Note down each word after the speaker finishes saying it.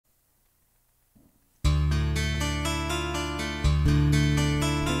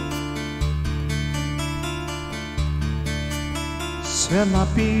c'est la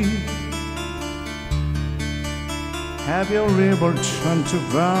vie. Have your river turned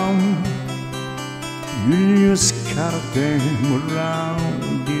around? Will you scatter them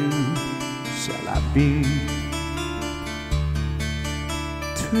around you? C'est la vie.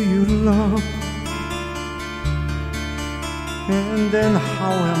 Do you love? And then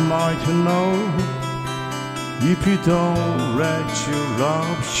how am I to know if you don't let your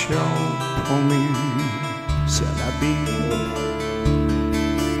love show for me? C'est la vie.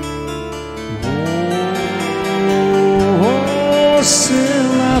 Oh, c'est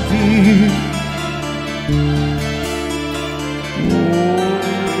la vie.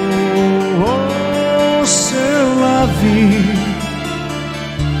 Oh, c'est la vie.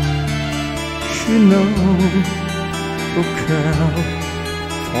 You know, look out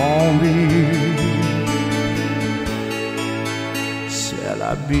for me. C'est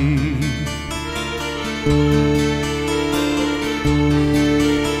la vie.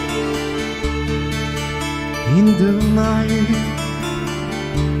 In the night,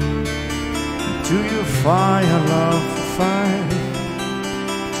 do you find love fight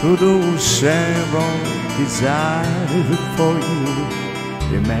to those several desire for you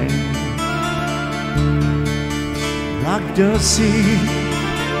remain? Like the sea,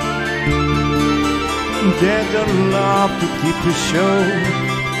 there's the love to keep the show.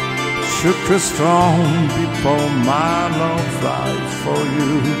 Shook a strong before my love flies for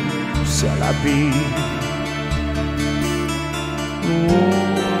you. C'est la vie.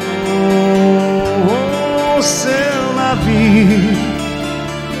 Oh, c'est la vie.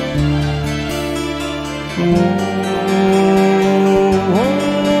 Oh,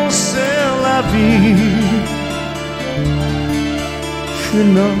 c'est la vie. You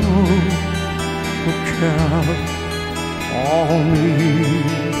know, look out on me.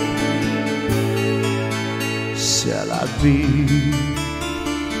 C'est la vie.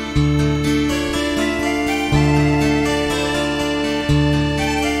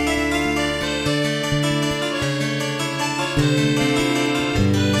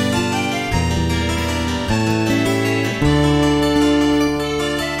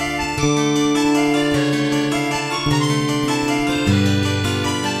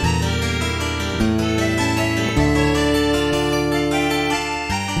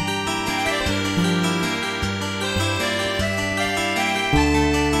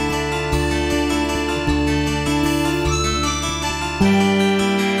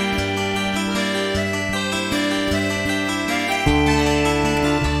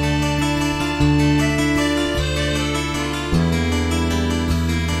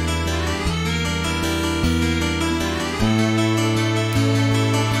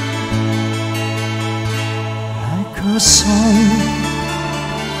 A song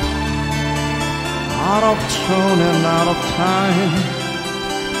out of tune and out of time.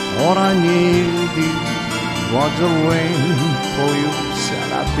 All I needed was a rain for you, c'est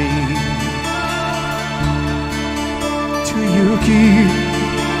la vie. Do you give?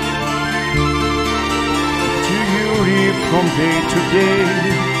 Do you live from day to day?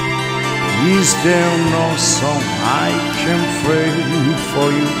 Is there no song I can play for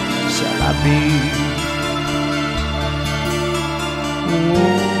you, c'est la vie?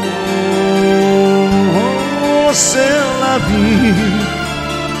 Oh, c'est la vie.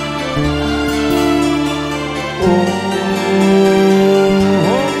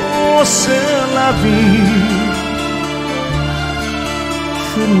 Oh, c'est la vie.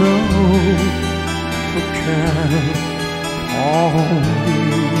 You know, look out on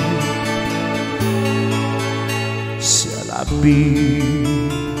me. C'est la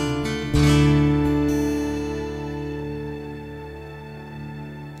vie.